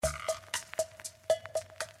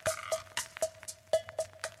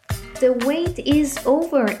The wait is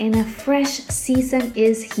over and a fresh season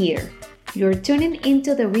is here. You're tuning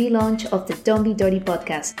into the relaunch of the Don't Be Dirty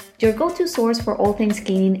podcast, your go-to source for all things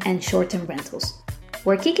cleaning and short-term rentals.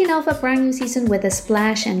 We're kicking off a brand new season with a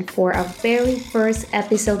splash, and for our very first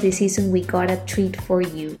episode this season, we got a treat for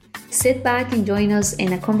you. Sit back and join us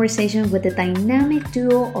in a conversation with the dynamic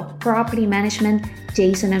duo of property management,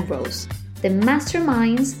 Jason and Rose, the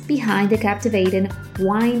masterminds behind the captivating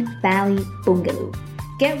Wine Valley Bungalow.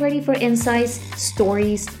 Get ready for insights,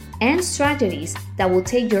 stories, and strategies that will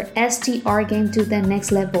take your STR game to the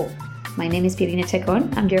next level. My name is Pirina Chacon.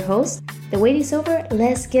 I'm your host. The wait is over.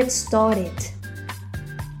 Let's get started.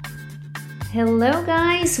 Hello,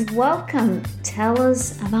 guys. Welcome. Tell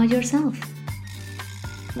us about yourself.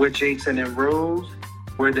 We're Jason and Rose.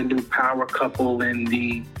 We're the new power couple in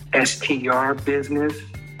the STR business.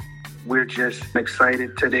 We're just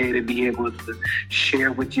excited today to be able to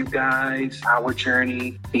share with you guys our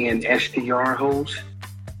journey being STR hosts.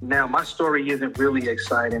 Now, my story isn't really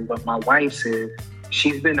exciting, but my wife's is.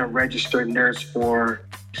 She's been a registered nurse for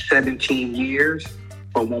 17 years.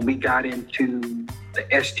 But when we got into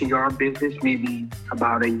the STR business, maybe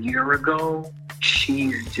about a year ago,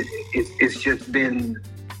 she's just been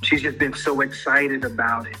so excited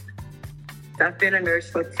about it. I've been a nurse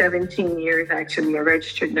for 17 years, actually, a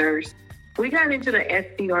registered nurse. We got into the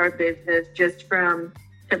SDR business just from,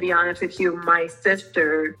 to be honest with you, my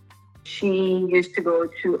sister. She used to go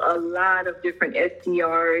to a lot of different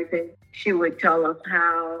SDRs, and she would tell us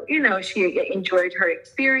how, she enjoyed her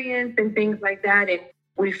experience and things like that. And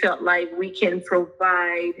we felt like we can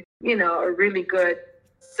provide, a really good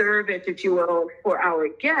service, if you will, for our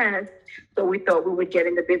guests. So we thought we would get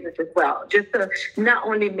in the business as well, just to not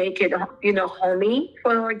only make it, homey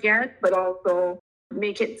for our guests, but also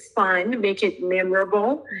make it fun, make it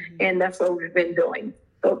memorable. And that's what we've been doing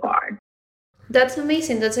so far. That's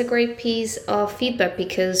amazing. That's a great piece of feedback,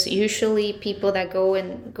 because usually people that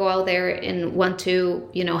go out there and want to,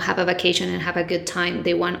 have a vacation and have a good time,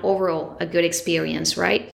 they want overall a good experience,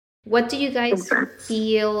 right? What do you guys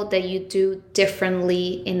feel that you do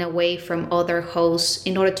differently in a way from other hosts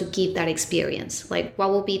in order to give that experience? Like,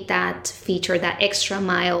 what will be that feature, that extra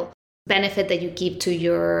mile benefit that you give to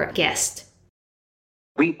your guest?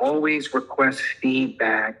 We always request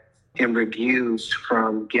feedback and reviews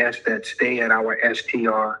from guests that stay at our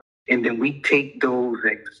STR. And then we take those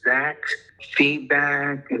exact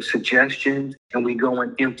feedback and suggestions and we go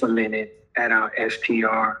and implement it at our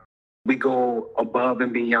STR. We go above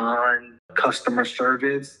and beyond customer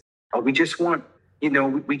service. We just want,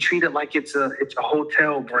 we treat it like it's a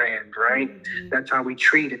hotel brand, right? That's how we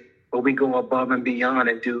treat it. But we go above and beyond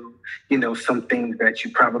and do, some things that you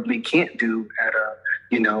probably can't do at a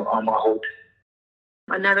hotel.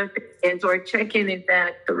 Another thing is our check-in is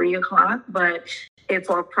at 3:00, but if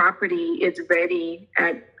our property is ready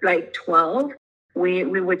at like 12, we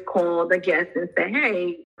would call the guest and say,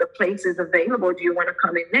 hey, the place is available. Do you want to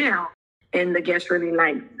come in now? And the guests really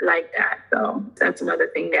like that. So that's another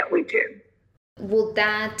thing that we do. Will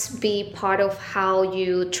that be part of how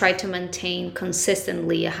you try to maintain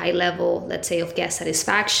consistently a high level, let's say, of guest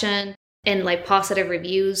satisfaction and like positive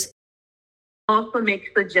reviews? Also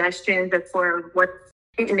make suggestions as far as what's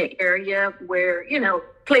in the area where,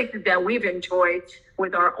 places that we've enjoyed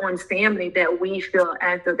with our own family that we feel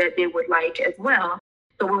as though that they would like as well.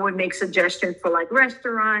 So we would make suggestions for like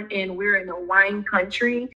restaurant, and we're in a wine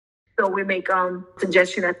country. So we make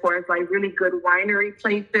suggestions as far as like really good winery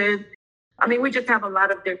places. I mean, we just have a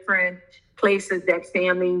lot of different places that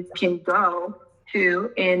families can go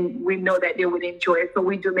to, and we know that they would enjoy it. So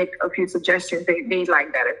we do make a few suggestions. They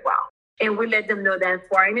like that as well. And we let them know that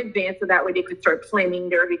far in advance so that way they could start planning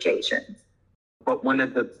their vacations. But one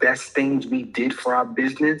of the best things we did for our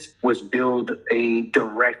business was build a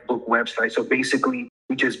direct book website. So basically,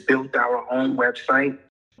 we just built our own website,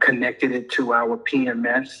 connected it to our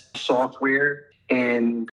PMS software,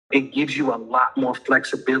 and it gives you a lot more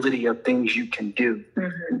flexibility of things you can do.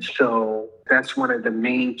 So that's one of the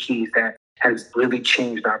main keys that has really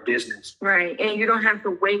changed our business. Right. And you don't have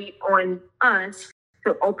to wait on us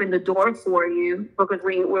to open the door for you, because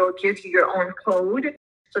we will give you your own code.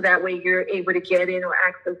 So that way you're able to get in or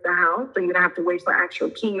access the house. So you don't have to wait for actual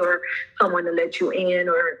key or someone to let you in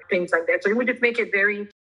or things like that. So we just make it very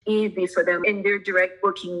easy for them in their direct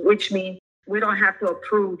booking, which means we don't have to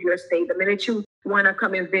approve your stay. The minute you want to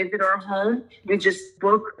come and visit our home, you just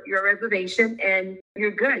book your reservation and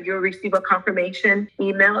you're good. You'll receive a confirmation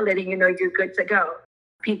email letting you know you're good to go.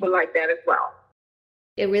 People like that as well.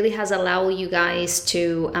 it really has allowed you guys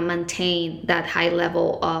to maintain that high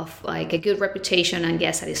level of like a good reputation and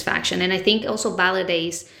guest satisfaction. And I think also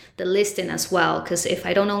validates the listing as well, because if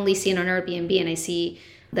I don't only see it on Airbnb and I see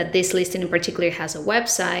that this listing in particular has a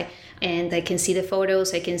website and I can see the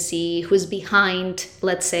photos, I can see who's behind,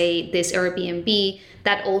 let's say, this Airbnb,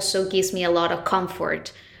 that also gives me a lot of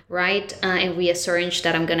comfort, right? And reassurance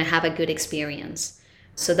that I'm going to have a good experience.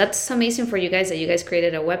 So that's amazing for you guys that you guys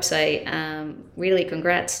created a website. Really,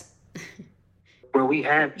 congrats. Well, we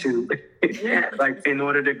had to, like, in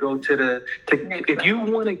order to go to if you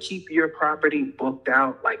want to keep your property booked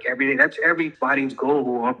out like every day, that's everybody's goal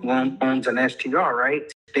who owns an STR,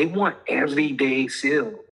 right? They want everyday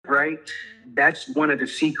sale, right? That's one of the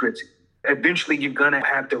secrets. Eventually, you're going to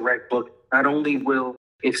have direct book. Not only will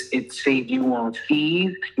it save you on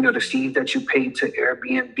fees, the fees that you pay to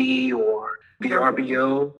Airbnb or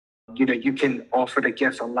VRBO, you can offer the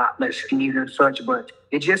guests a lot less fees and such, but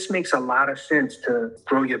it just makes a lot of sense to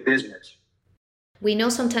grow your business. We know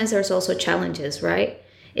sometimes there's also challenges, right?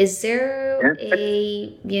 Is there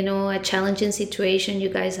a challenging situation you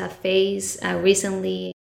guys have faced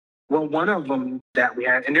recently? Well, one of them that we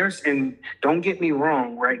had, and don't get me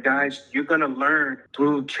wrong, right, guys? You're going to learn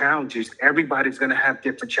through challenges. Everybody's going to have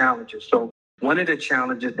different challenges. So one of the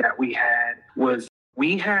challenges that we had was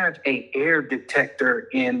we have an air detector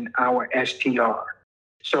in our STR.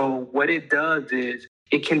 So what it does is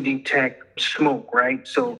it can detect smoke, right?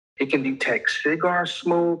 So it can detect cigar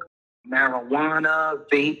smoke, marijuana,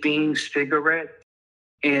 vaping, cigarette.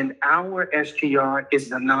 And our STR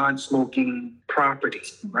is a non-smoking property,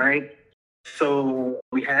 right? So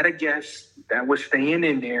we had a guest that was staying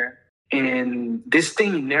in there, and this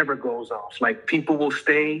thing never goes off. Like, people will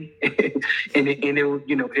stay and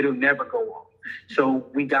it'll never go off. So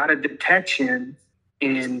we got a detection,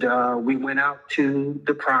 and we went out to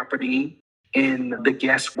the property, and the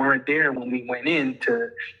guests weren't there when we went in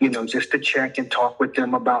to, just to check and talk with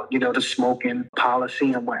them about, the smoking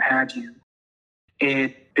policy and what have you.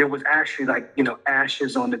 And there was actually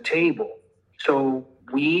ashes on the table. So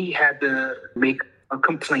we had to make a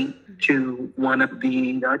complaint to one of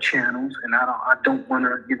the channels. And I don't want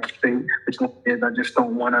to, say which one it is. I just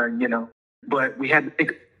don't want to, but we had to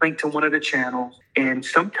make a complaint to one of the channels. And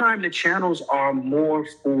sometimes the channels are more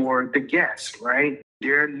for the guests, right?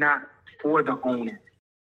 They're not for the owner.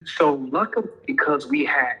 So luckily, because we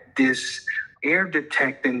had this air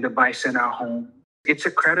detecting device in our home, it's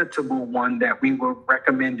a creditable one that we were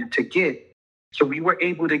recommended to get. So we were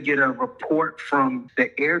able to get a report from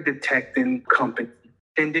the air detecting company,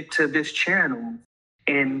 send it to this channel.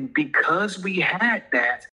 And because we had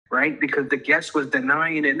that, right, because the guest was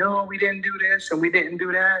denying it, no, we didn't do this and we didn't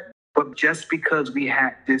do that. But just because we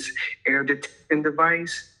had this air detecting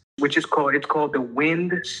device, it's called the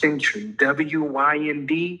Wind Sentry,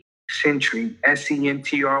 WYND Sentry,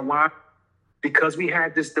 SENTRY. Because we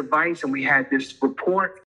had this device and we had this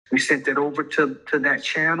report, we sent it over to that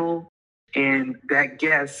channel, and that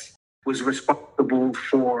guest was responsible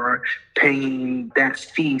for paying that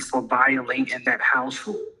fee for violating that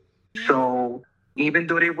household. So even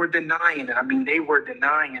though they were denying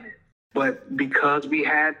it, but because we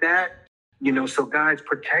had that, so guys,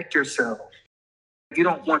 protect yourself. You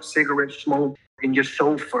don't want cigarette smoke in your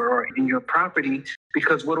sofa or in your property,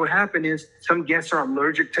 because what will happen is some guests are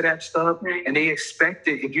allergic to that stuff, and they expect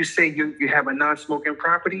it. If you say you have a non-smoking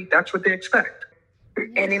property, that's what they expect.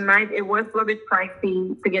 And it was a little bit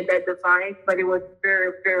pricey to get that device, but it was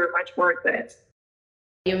very, very much worth it.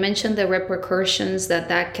 You mentioned the repercussions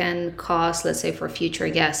that can cause, let's say, for future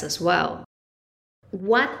guests as well.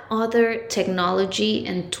 What other technology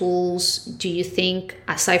and tools do you think,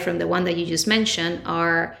 aside from the one that you just mentioned,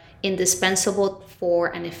 are indispensable for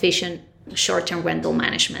an efficient short-term rental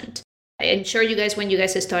management? I'm sure you guys, when you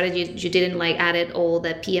guys started, you didn't added all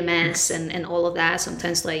the PMS and all of that.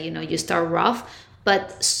 Sometimes you start rough,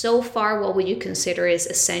 but so far, what would you consider is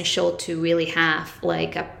essential to really have,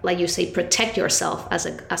 like you say, protect yourself as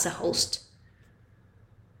a host?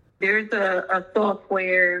 There's a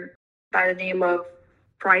software by the name of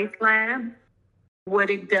Price Lab.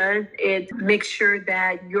 What it does is make sure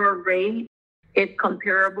that your rate is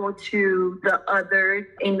comparable to the others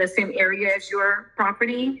in the same area as your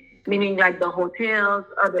property, meaning like the hotels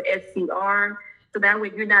or the SCR. So that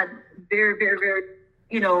way you're not very, very, very,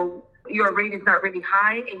 your rate is not really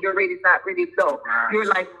high and your rate is not really low. You're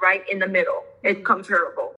right in the middle. It's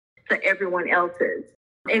comparable to everyone else's.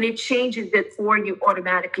 And it changes it for you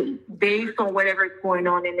automatically based on whatever is going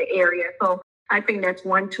on in the area. So I think that's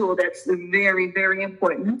one tool that's very, very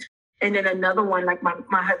important. And then another one, like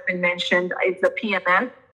my husband mentioned, is the PMS.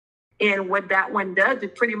 And what that one does is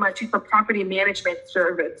pretty much it's a property management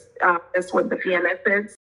service. That's what the PMS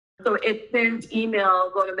is. So it sends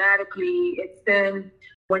emails automatically. It sends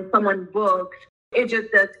when someone books. It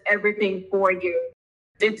just does everything for you.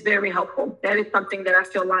 It's very helpful. That is something that I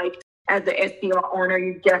feel like as the SDR owner,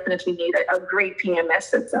 you definitely need a great PMS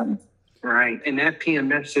system. Right. And that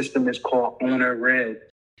PMS system is called Owner Red.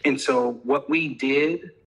 And so what we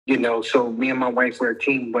did, so me and my wife were a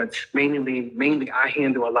team, but mainly I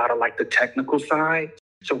handle a lot of like the technical side.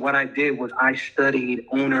 So what I did was I studied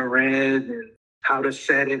Owner Red and how to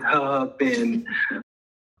set it up. And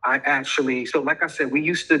so like I said, we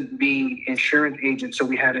used to be insurance agents. So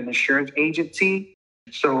we had an insurance agency.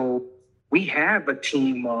 So we have a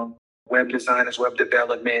team of web designers, web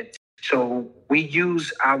development. So we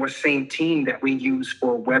use our same team that we use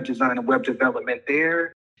for web design and web development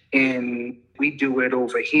there. And we do it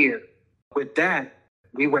over here. With that,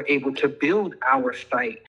 we were able to build our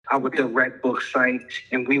site, our direct book site,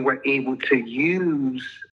 and we were able to use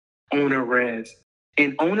OwnerRez.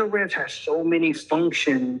 And OwnerRez has so many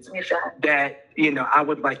functions that, I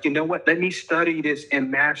would like, let me study this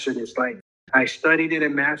and master this. Like, I studied it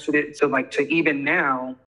and mastered it. So to even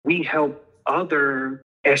now, we help other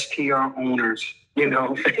STR owners,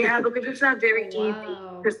 Yeah, because it's not very easy.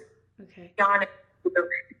 Because honest,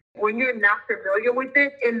 when you're not familiar with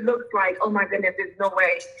it, it looks like, oh my goodness, there's no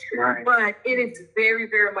way. Right. But it is very,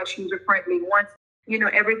 very much user-friendly. Once,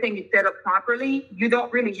 everything is set up properly, you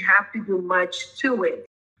don't really have to do much to it.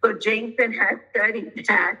 So Jameson had studied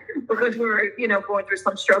that because we were, going through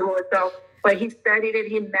some struggle with that. But he studied it,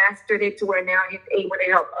 he mastered it to where now he's able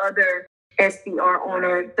to help other SDR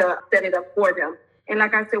owners to set it up for them. And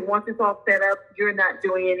like I said, once it's all set up, you're not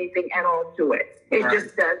doing anything at all to it. It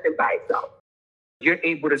just does it by itself. You're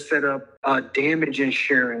able to set up damage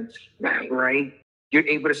insurance, right? You're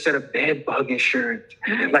able to set up bed bug insurance.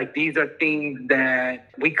 Right. Like these are things that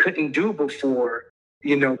we couldn't do before.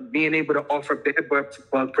 Being able to offer bed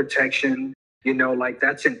bug protection,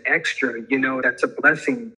 that's an extra, that's a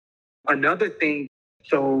blessing. Another thing,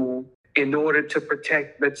 so in order to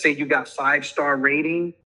protect, let's say you got 5-star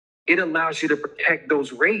rating, it allows you to protect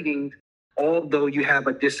those ratings, although you have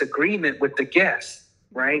a disagreement with the guest,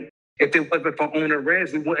 right? If it wasn't for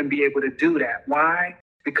OwnerRez, we wouldn't be able to do that. Why?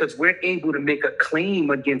 Because we're able to make a claim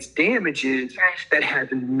against damages that has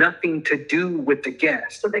nothing to do with the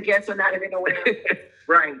guest. So the guests are not even aware.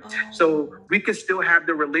 Right. Oh. So we could still have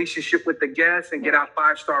the relationship with the guest and get our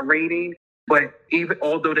 5-star rating. But even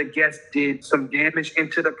although the guest did some damage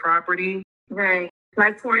into the property. Right.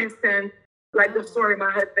 Like, for instance, like the story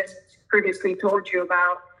my husband previously told you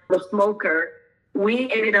about, the smoker,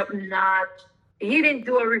 we ended up he didn't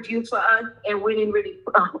do a review for us, and we didn't really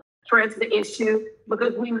press the issue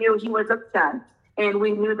because we knew he was upset. And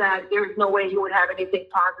we knew that there was no way he would have anything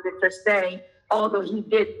positive to say, although he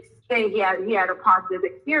did say he had a positive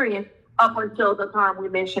experience up until the time we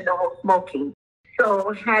mentioned the whole smoking.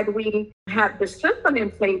 So had we had the system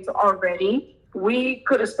in place already, we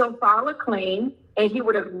could have still filed a claim and he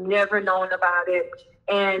would have never known about it.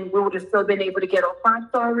 And we would have still been able to get a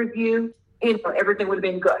 5-star review. Everything would have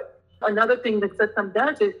been good. Another thing the system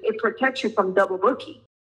does is it protects you from double booking.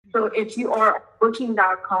 So if you are on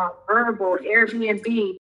Booking.com, Verbal,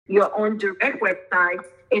 Airbnb, your own direct website,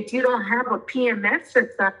 if you don't have a PMS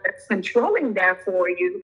system that's controlling that for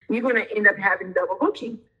you, you're going to end up having double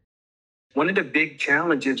booking. One of the big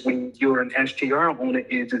challenges when you're an STR owner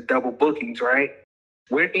is double bookings, right?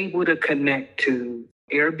 We're able to connect to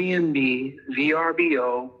Airbnb,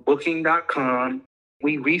 VRBO, Booking.com.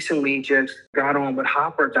 We recently just got on with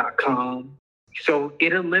Hopper.com. So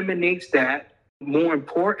it eliminates that. More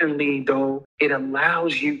importantly, though, it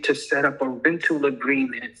allows you to set up a rental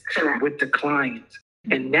agreement with the clients.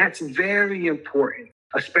 And that's very important,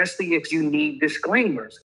 especially if you need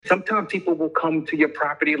disclaimers. Sometimes people will come to your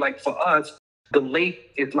property, like for us, the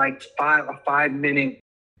lake is like a 5-minute,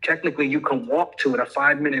 technically you can walk to it, a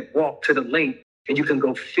 5-minute walk to the lake, and you can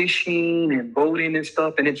go fishing and boating and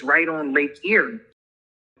stuff, and it's right on Lake Erie.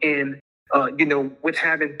 And, with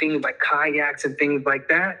having things like kayaks and things like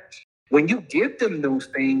that, when you give them those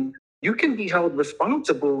things, you can be held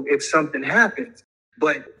responsible if something happens.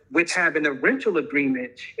 But with having a rental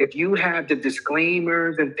agreement, if you have the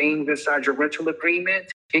disclaimers and things inside your rental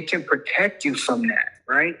agreement, it can protect you from that,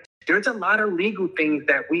 right? There's a lot of legal things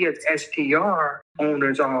that we as STR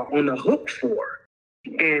owners are on the hook for.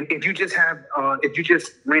 And if you just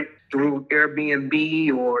rent through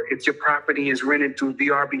Airbnb, or if your property is rented through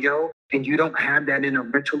VRBO and you don't have that in a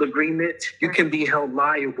rental agreement, you can be held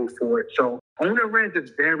liable for it. So OwnerRez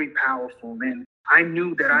is very powerful. And I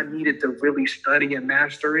knew that I needed to really study and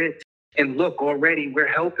master it. And look, already we're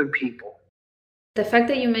helping people. The fact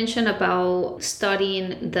that you mentioned about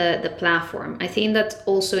studying the platform, I think that's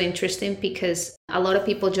also interesting because a lot of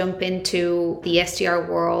people jump into the STR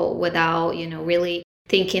world without, really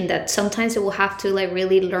thinking that sometimes they will have to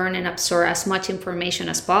really learn and absorb as much information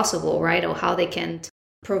as possible, right? Or how they can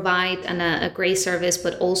provide a great service,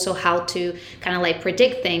 but also how to kind of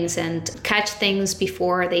predict things and catch things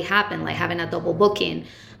before they happen, like having a double booking.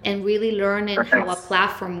 And really learning how a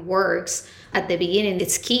platform works at the beginning,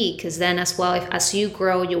 it's key, because then as well, as you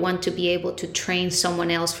grow, you want to be able to train someone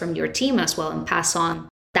else from your team as well and pass on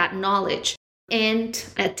that knowledge. And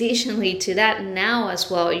additionally to that, now as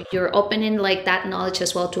well, you're opening that knowledge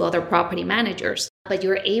as well to other property managers, but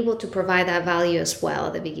you're able to provide that value as well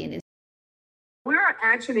at the beginning. We're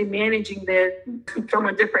actually managing this from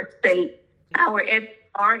a different state. Our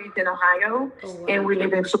SR is in Ohio, and we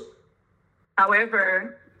live in.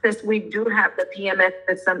 However, since we do have the PMS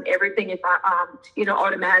system, everything is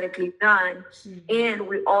automatically done. And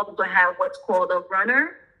we also have what's called a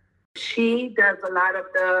runner. She does a lot of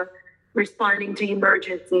the responding to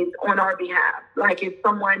emergencies on our behalf. Like if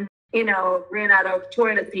someone, ran out of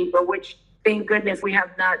toilet paper, which thank goodness we have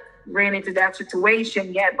not ran into that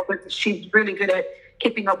situation yet, because she's really good at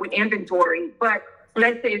keeping up with inventory. But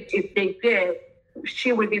let's say if they did,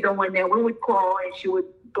 she would be the one that we would call, and she would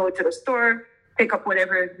go to the store, pick up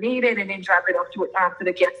whatever is needed, and then drop it off to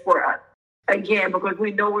the guests for us. Again, because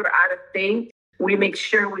we know we're out of state, we make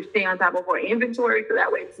sure we stay on top of our inventory so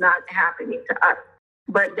that way it's not happening to us.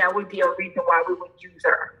 But that would be a reason why we would use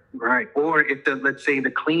her. Right. Or if let's say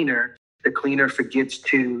the cleaner forgets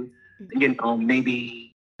to,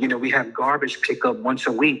 maybe, we have garbage pickup once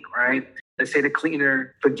a week, right? Let's say the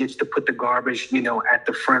cleaner forgets to put the garbage, at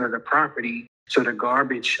the front of the property. So the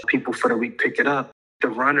garbage people for the week pick it up. The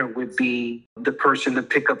runner would be the person to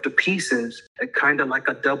pick up the pieces, kind of like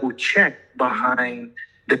a double check behind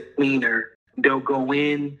the cleaner. They'll go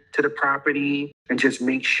in to the property and just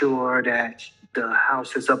make sure that the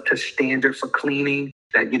house is up to standard for cleaning,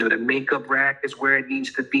 that, the makeup rack is where it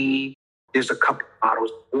needs to be. There's a couple bottles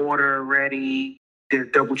of water ready. They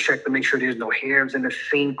double check to make sure there's no hairs in the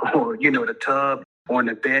sink or, the tub or in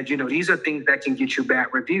the bed. These are things that can get you bad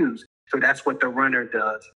reviews. So that's what the runner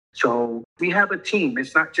does. So we have a team.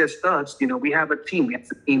 It's not just us. We have a team. We have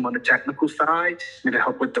a team on the technical side to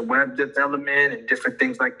help with the web development and different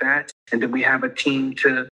things like that. And then we have a team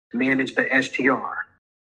to manage the STR.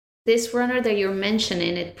 This runner that you're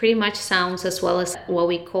mentioning, it pretty much sounds as well as what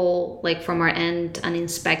we call, from our end, an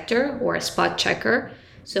inspector or a spot checker.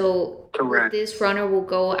 So correct. This runner will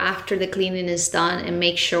go after the cleaning is done and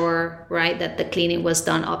make sure, right, that the cleaning was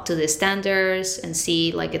done up to the standards and see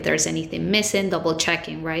if there's anything missing, double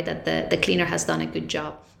checking, right, that the cleaner has done a good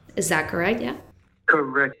job. Is that correct? Yeah.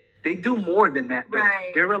 Correct. They do more than that.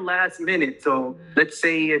 Right. They're a last minute. So let's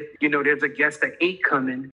say if, there's a guest at 8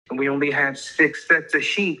 coming and we only have 6 sets of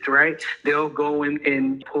sheets, right? They'll go in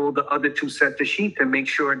and pull the other 2 sets of sheets and make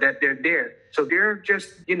sure that they're there. So they're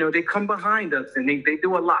just, they come behind us and they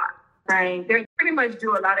do a lot. Right. They pretty much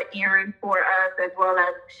do a lot of errands for us as well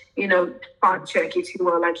as, spot check, if you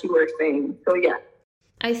will, like you were saying. So, yeah.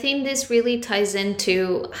 I think this really ties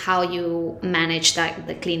into how you manage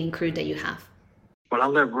the cleaning crew that you have. Well, I'll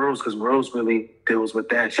let Rose, because Rose really deals with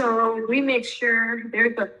that. So we make sure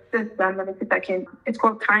there's a system, let me see if I can, it's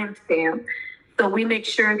called timestamp. So we make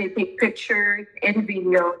sure they take pictures and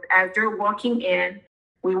videos as they're walking in.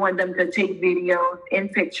 We want them to take videos and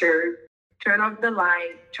pictures, turn off the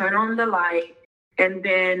light, turn on the light, and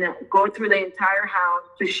then go through the entire house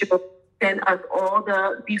to send us all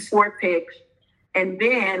the before pics. And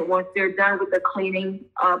then once they're done with the cleaning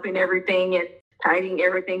up and everything and tidying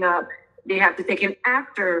everything up, they have to take an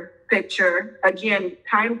after picture. Again,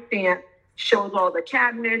 timestamp shows all the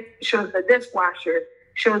cabinets, shows the dishwasher,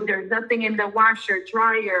 shows there's nothing in the washer,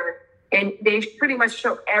 dryer, and they pretty much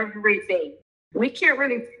show everything. We can't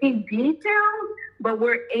really see details, but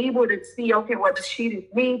we're able to see, okay, well, the sheet is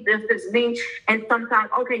neat, this is neat. And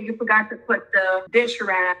sometimes, okay, you forgot to put the dish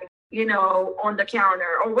rack, on the counter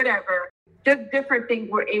or whatever. Just different things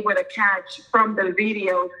we're able to catch from the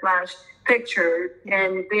video / pictures.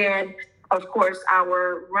 And then, of course,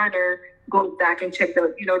 our runner goes back and check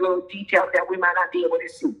the, little details that we might not be able to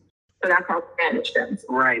see. So that's how we manage them.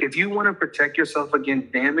 Right. If you want to protect yourself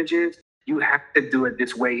against damages, you have to do it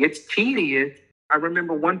this way. It's tedious. I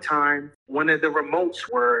remember one time, one of the remotes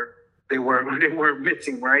were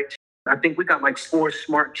missing, right? I think we got 4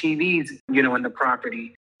 smart TVs, in the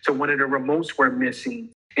property. So one of the remotes were missing.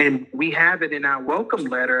 And we have it in our welcome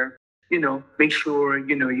letter, make sure,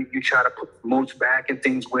 you try to put remotes back and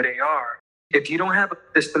things where they are. If you don't have a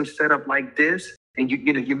system set up like this, and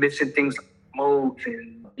you're missing things like molds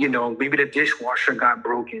and, maybe the dishwasher got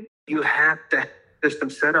broken. You have to have the system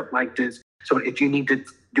set up like this. So if you need to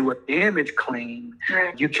do a damage claim,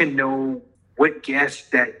 right, you can know what guests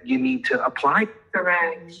that you need to apply.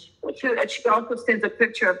 Correct. She also sends a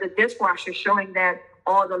picture of the dishwasher showing that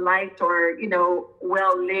all the lights are,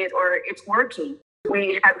 well lit or it's working.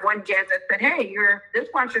 We had one guest that said, hey, your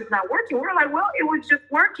dishwasher's not working. We're like, well, it was just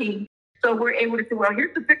working. So we're able to say, well,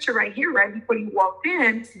 here's the picture right here, right before you walked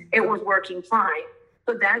in, it was working fine.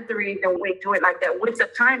 So that's the reason we do it like that with a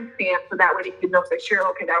timestamp, so that way you know for sure,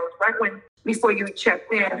 okay, that was right when before you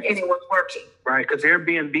checked in and it was working. Right, because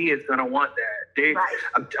Airbnb is going to want that. Right.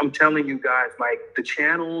 I'm telling you guys, like the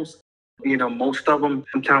channels, most of them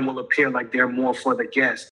sometimes will appear like they're more for the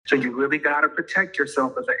guests. So you really got to protect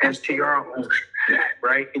yourself as an STR owner,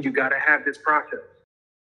 right? And you got to have this process.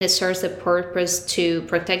 It serves the purpose to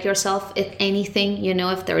protect yourself. If anything,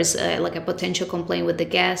 if there is a potential complaint with the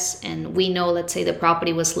guests and we know, let's say the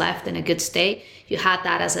property was left in a good state, you had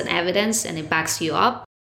that as an evidence and it backs you up.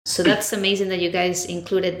 So that's amazing that you guys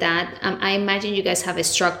included that. I imagine you guys have a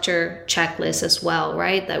structure checklist as well,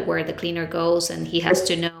 right? That where the cleaner goes and he has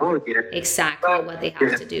to know exactly what they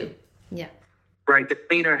have to do. Yeah. Right. The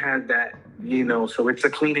cleaner has that, so it's a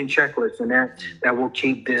cleaning checklist, and that will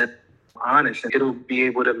keep them honest, and it'll be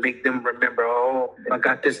able to make them remember, oh, I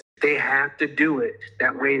got this. They have to do it.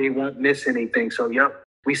 That way they won't miss anything. So,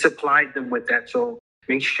 we supplied them with that. So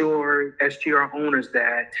make sure STR owners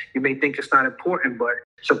that you may think it's not important, but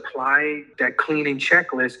supply that cleaning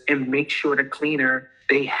checklist and make sure the cleaner,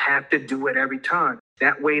 they have to do it every time.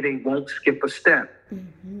 That way they won't skip a step.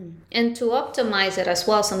 Mm-hmm. And to optimize it as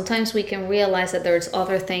well, sometimes we can realize that there's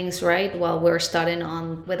other things, right? While we're starting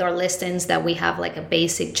on with our listings that we have like a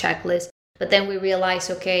basic checklist, but then we realize,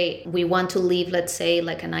 okay, we want to leave, let's say,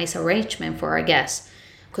 like a nice arrangement for our guests.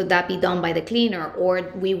 Could that be done by the cleaner? Or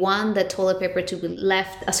we want the toilet paper to be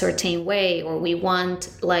left a certain way, or we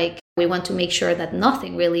want to make sure that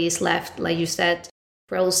nothing really is left, like you said,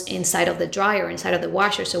 Rose, inside of the dryer, inside of the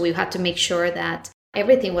washer. So we have to make sure that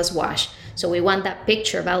everything was washed. So we want that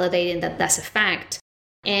picture validating that that's a fact.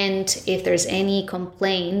 And if there's any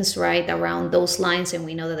complaints, right, around those lines and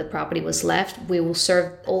we know that the property was left, we will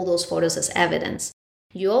serve all those photos as evidence.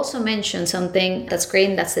 You also mentioned something that's great,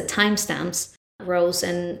 and that's the timestamps, Rose.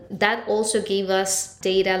 And that also gave us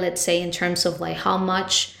data, let's say, in terms of like how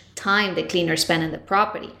much time the cleaner spent in the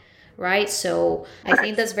property. Right. So I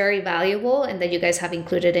think that's very valuable, and that you guys have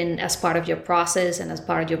included in as part of your process and as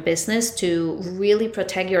part of your business to really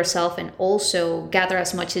protect yourself and also gather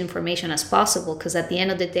as much information as possible. Because at the end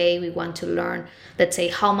of the day, we want to learn, let's say,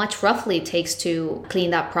 how much roughly it takes to clean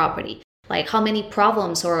that property. Like how many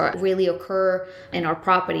problems really occur in our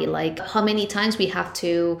property, like how many times we have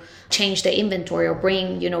to change the inventory or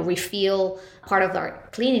bring, refill part of our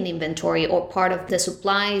cleaning inventory or part of the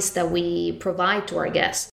supplies that we provide to our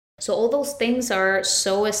guests. So all those things are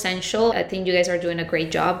so essential. I think you guys are doing a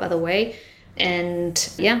great job, by the way. And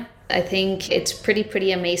I think it's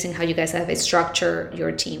pretty amazing how you guys have structured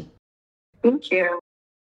your team. Thank you.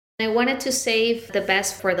 I wanted to save the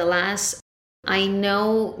best for the last. I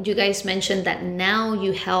know you guys mentioned that now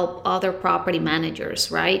you help other property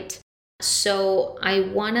managers, right? So I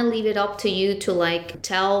want to leave it up to you to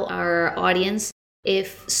tell our audience,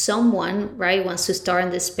 if someone, right, wants to start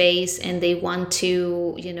in this space and they want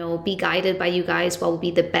to, be guided by you guys, what would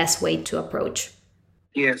be the best way to approach?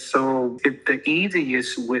 Yeah, so the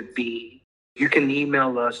easiest would be, you can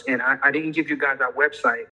email us, and I didn't give you guys our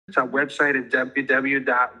website. So our website is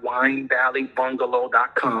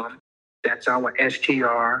www.winevalleybungalow.com. That's our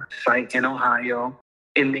STR site in Ohio.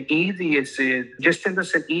 And the easiest is just send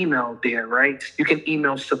us an email there, right? You can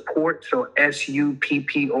email support, so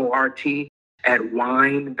SUPPORT, at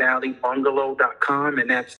winevalleybungalow.com,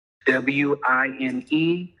 and that's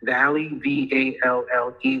WINE Valley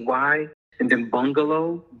VALLEY, and then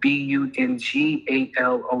bungalow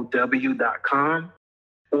BUNGALOW.com.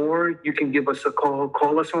 Or you can give us a call.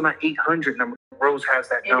 Call us on our 800 number. Rose has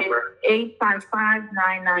that number.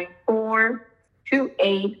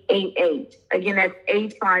 855-994-2888. Again, that's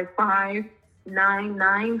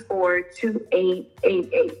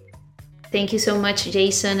 855-994-2888. Thank you so much,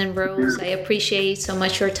 Jason and Rose. I appreciate so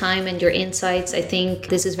much your time and your insights. I think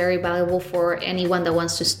this is very valuable for anyone that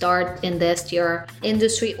wants to start in the STR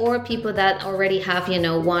industry, or people that already have,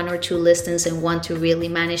 one or two listings and want to really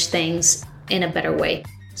manage things in a better way.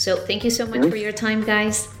 So thank you so much for your time,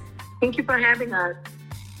 guys. Thank you for having us.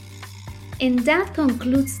 And that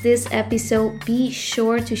concludes this episode. Be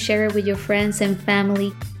sure to share it with your friends and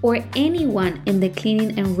family, or anyone in the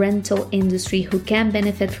cleaning and rental industry who can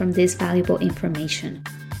benefit from this valuable information.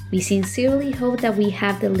 We sincerely hope that we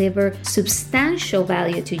have delivered substantial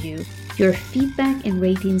value to you. Your feedback and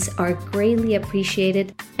ratings are greatly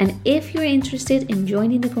appreciated, and if you're interested in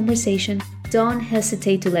joining the conversation, don't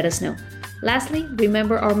hesitate to let us know. Lastly,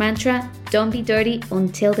 remember our mantra, don't be dirty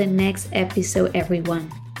until the next episode,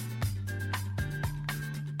 everyone.